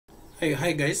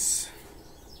Hi guys.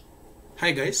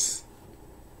 I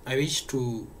wish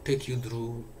to take you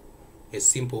through a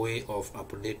simple way of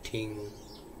updating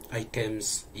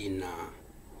items in a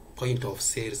point of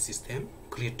sale system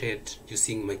created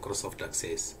using Microsoft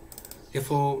Access.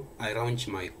 Therefore, I launch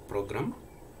my program.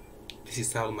 This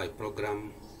is how my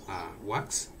program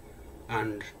works,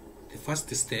 and the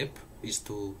first step is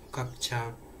to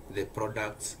capture the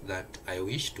products that I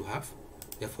wish to have.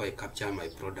 Therefore, I capture my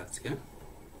products here.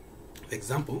 For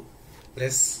example,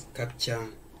 let's capture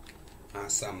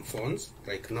some phones.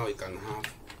 Like now you can have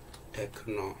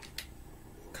Techno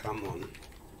Camon.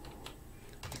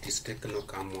 It is Techno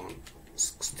Camon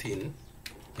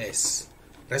 16S.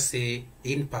 Let's say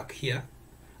in pack here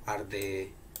are the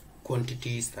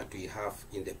quantities that we have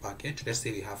in the packet. Let's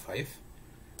say we have 5.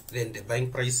 Then the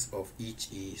buying price of each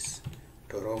is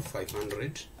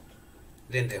 12,500.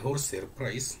 Then the wholesale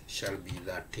price shall be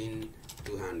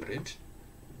 13,200.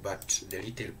 But the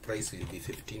retail price will be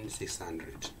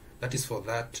 15,600. That is for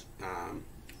that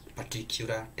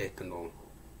particular Techno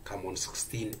Camon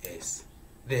 16S.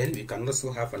 Then we can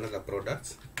also have another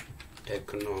product,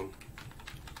 Techno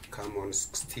Camon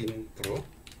 16 Pro.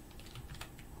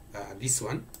 This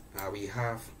one we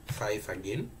have 5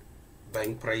 again.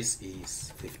 Buying price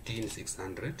is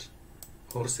 15,600.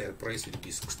 Wholesale price will be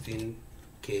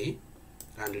 16K,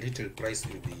 and retail price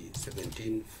will be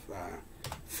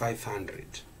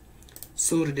 17,500.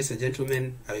 So, ladies and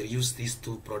gentlemen, I will use these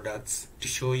two products to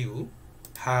show you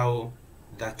how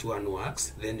that one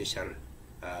works. Then we shall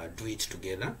do it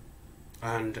together.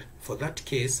 And for that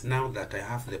case, now that I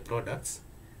have the products,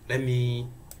 let me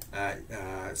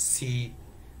see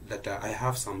that I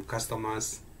have some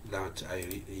customers that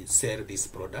I sell these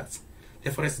products.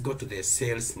 Therefore, let's go to the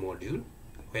sales module,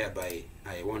 whereby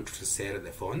I want to sell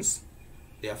the phones.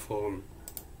 Therefore,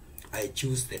 I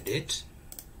choose the date.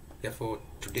 Therefore,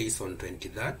 today is on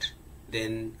 23rd.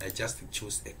 Then I just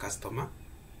choose a customer.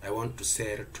 I want to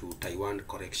sell to Taiwan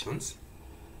Corrections.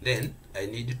 Then I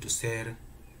need to sell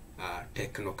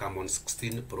Techno Camon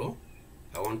 16 Pro.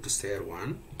 I want to sell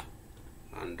one,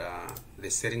 and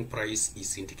the selling price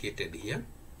is indicated here.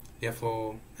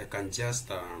 Therefore, I can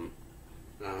just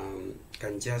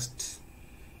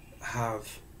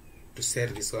have to sell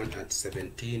this one at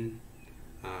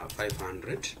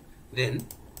 17,500. Then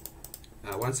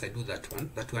once I do that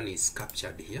one is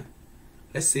captured here.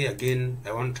 Let's say again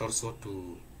I want also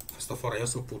to, first of all, I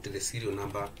also put the serial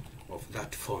number of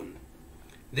that phone.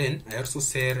 Then I also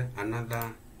sell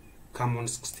another Camon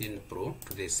 16 Pro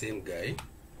to the same guy.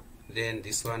 Then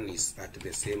this one is at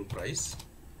the same price,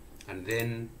 and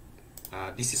then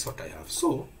this is what I have.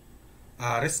 So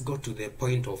let's go to the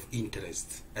point of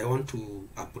interest. I want to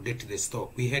update the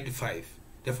stock. We had 5,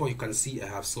 therefore you can see I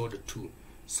have sold 2.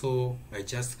 So I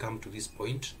just come to this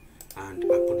point and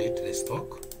update the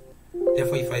stock.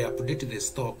 Therefore, if I update the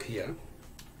stock here,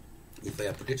 you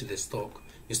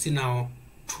see now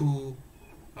two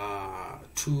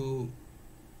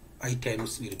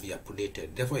items will be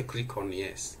updated. Therefore, I click on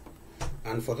yes.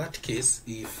 And for that case,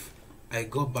 if I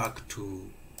go back to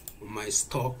my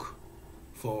stock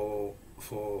for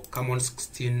Camon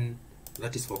 16,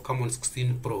 that is for Camon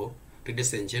 16 Pro,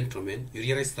 ladies and gentlemen, you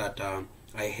realize that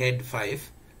I had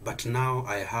 5, but now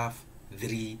I have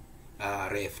 3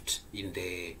 left in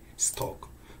the stock.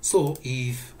 So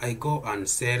if I go and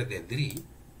sell the 3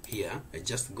 here, I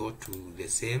just go to the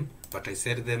same, but I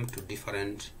sell them to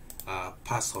different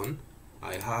person.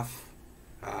 I have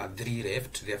 3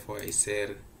 left, therefore I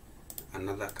sell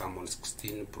another Camon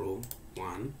 16 Pro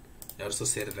 1. I also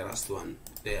sell the last one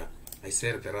there. I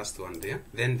sell the last one there.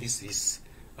 Then this is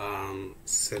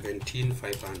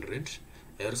 17,500.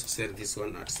 I also sell this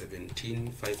one at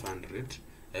 17,500.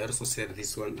 I also sell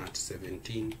this one at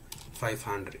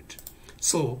 17,500.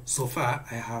 So far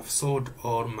I have sold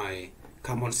all my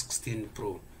Camon 16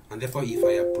 Pro, and therefore if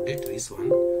I update this one,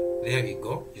 there we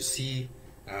go. You see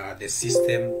the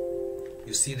system.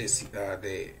 You see the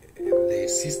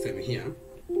system here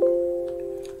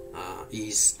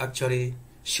is actually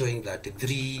showing that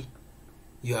 3.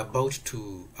 You are about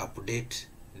to update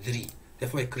 3.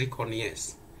 Therefore I click on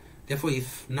yes. Therefore,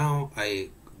 if now I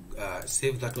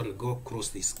save that one, go across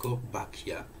this, go back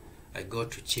here, I go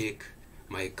to check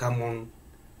my Camon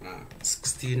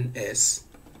 16S,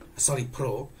 sorry,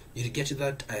 Pro, you get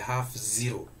that I have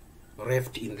 0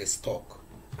 left in the stock,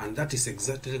 and that is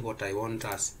exactly what I want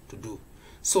us to do.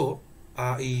 So,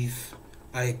 if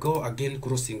I go again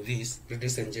crossing this,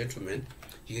 ladies and gentlemen,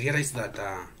 you realize that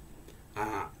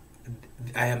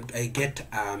I get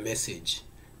a message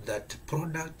that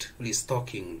product needs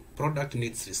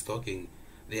restocking.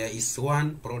 There is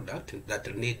one product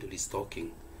that needs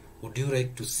restocking. Would you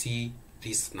like to see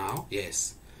this now?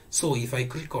 Yes. So if I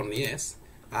click on yes,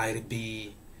 I'll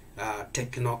be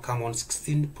Techno Camon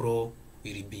 16 Pro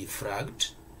will be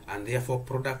flagged, and therefore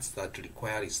products that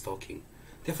require restocking.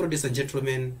 Therefore, ladies and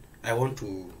gentlemen, I want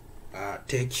to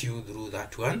take you through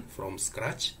that one from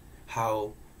scratch,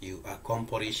 how you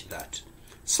accomplish that.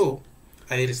 So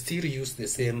I will still use the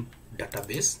same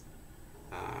database,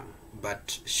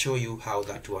 but show you how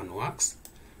that one works.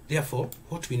 Therefore,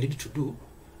 what we need to do,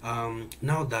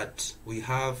 now that we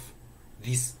have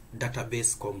this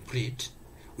database complete,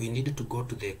 we need to go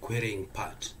to the querying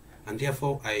part, and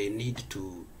therefore I need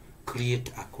to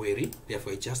create a query.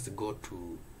 Therefore I just go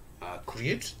to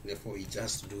create. Therefore we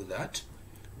just do that,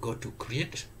 go to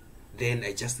create, then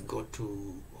I just go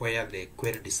to where the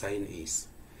query design is.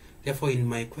 Therefore in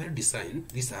my query design,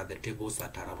 these are the tables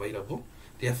that are available.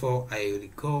 Therefore I will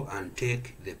go and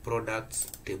take the products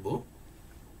table.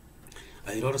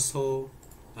 I will also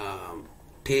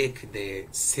take the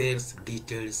sales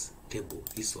details table,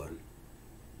 this one.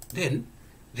 Then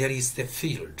there is the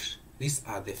field. These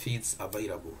are the fields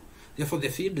available. Therefore the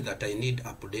field that I need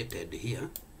updated here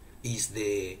is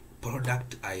the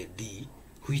product ID,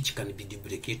 which can be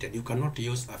duplicated. You cannot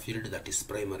use a field that is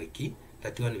primary key.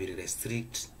 That one will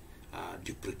restrict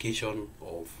duplication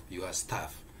of your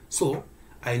stuff. So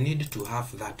I need to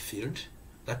have that field,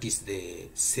 that is the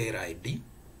sale ID,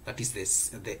 that is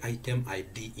the item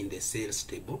ID in the sales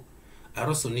table. I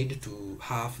also need to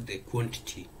have the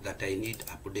quantity that I need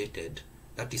updated,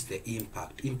 that is the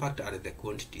impact. Impact are the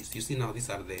quantities. You see now these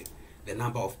are the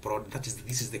number of product,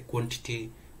 this is the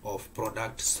quantity of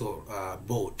product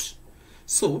bought.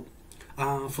 So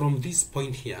from this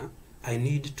point here, I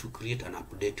need to create an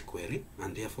update query,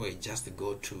 and therefore I just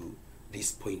go to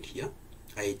this point here.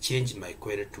 I change my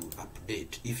query to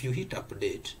update. If you hit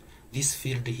update, this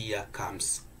field here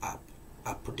comes up,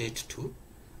 update to,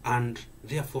 and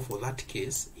therefore for that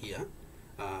case here,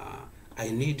 I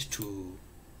need to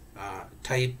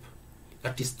type,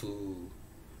 that is to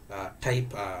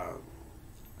type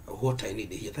what I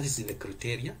need here. That is in the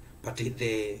criteria, but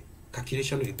the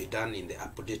calculation will be done in the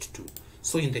update to.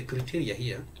 So in the criteria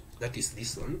here, that is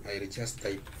this one, I will just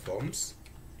type forms,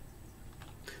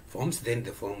 then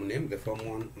the form name. The form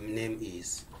one name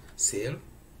is sale.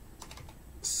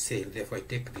 Therefore I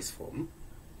take this form,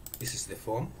 this is the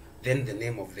form, then the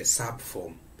name of the sub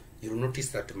form. You'll notice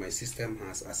that my system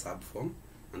has a sub form,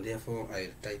 and therefore I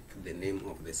type the name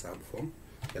of the sub form.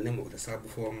 The name of the sub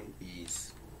form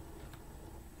is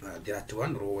that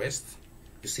one, row west.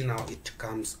 You see now it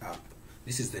comes up.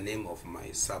 This is the name of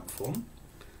my sub form.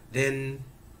 Then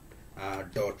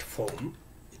dot form,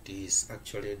 it is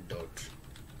actually dot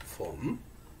form,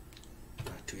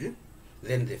 that way.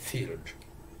 Then the field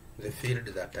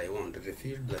that I want,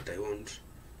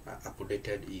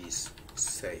 updated is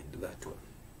side, that one.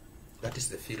 That is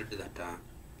the field that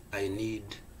I need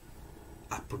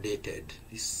updated.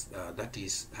 This that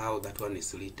is how that one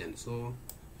is written. So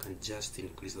can just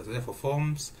increase that. Therefore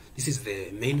forms, this is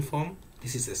the main form,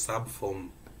 this is a sub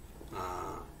form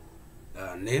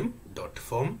name dot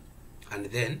form, and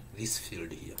then this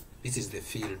field here, this is the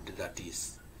field that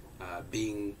is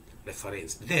being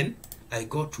referenced. Then I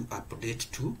go to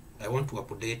update to. I want to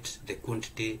update the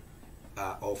quantity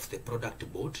of the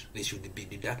product bought. They should be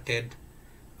deducted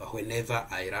whenever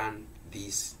I run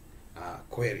this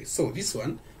query. So this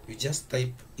one, you just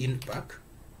type in pack,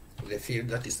 the field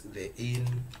that is the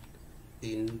in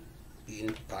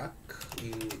pack,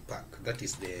 that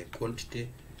is the quantity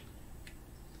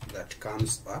that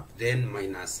comes up, then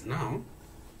minus now.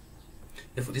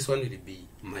 Therefore this one will be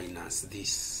minus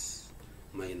this,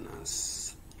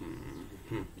 minus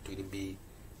it will be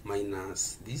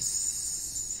minus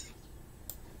this.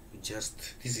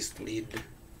 Just this is to read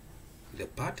the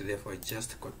part, therefore I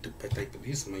just got to type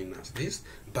this minus this,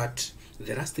 but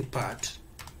the last part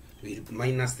will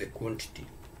minus the quantity.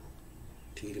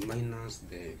 It will minus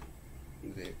the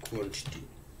quantity.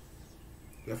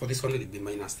 Therefore this one will be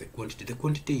minus the quantity. The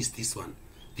quantity is this one.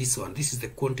 This is the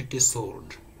quantity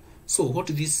sold. So what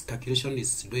this calculation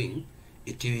is doing,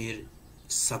 it will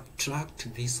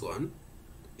subtract this one,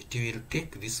 it will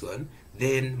take this one,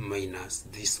 then minus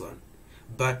this one.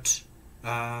 But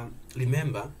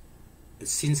remember,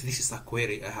 since this is a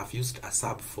query, I have used a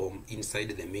sub form inside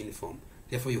the main form.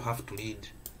 Therefore you have to read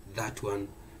that one.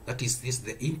 That is this,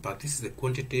 the impact. This is the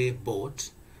quantity bought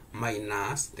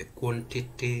minus the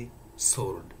quantity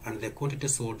sold, and the quantity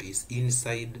sold is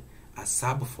inside a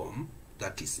sub form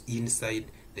that is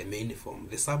inside the main form.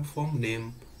 The sub form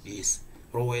name is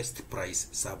lowest price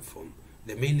sub form.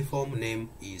 The main form name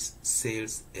is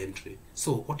sales entry.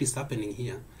 So what is happening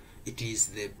here? It is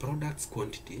the product's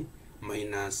quantity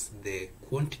minus the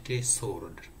quantity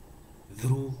sold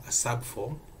through a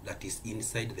subform that is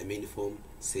inside the main form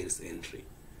sales entry.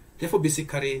 Therefore,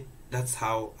 basically, that's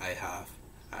how I have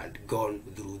gone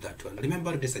through that one.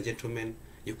 Remember, ladies and gentlemen,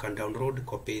 you can download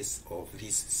copies of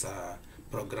these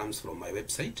programs from my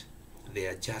website. They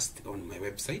are just on my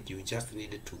website. You just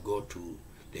need to go to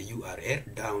the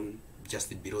URL down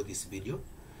just below this video,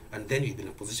 and then you'll be in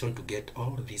a position to get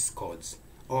all these codes,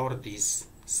 all these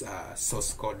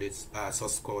source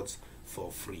codes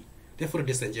for free. Therefore,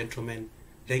 ladies and gentlemen,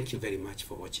 thank you very much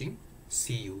for watching.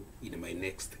 See you in my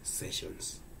next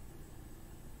sessions.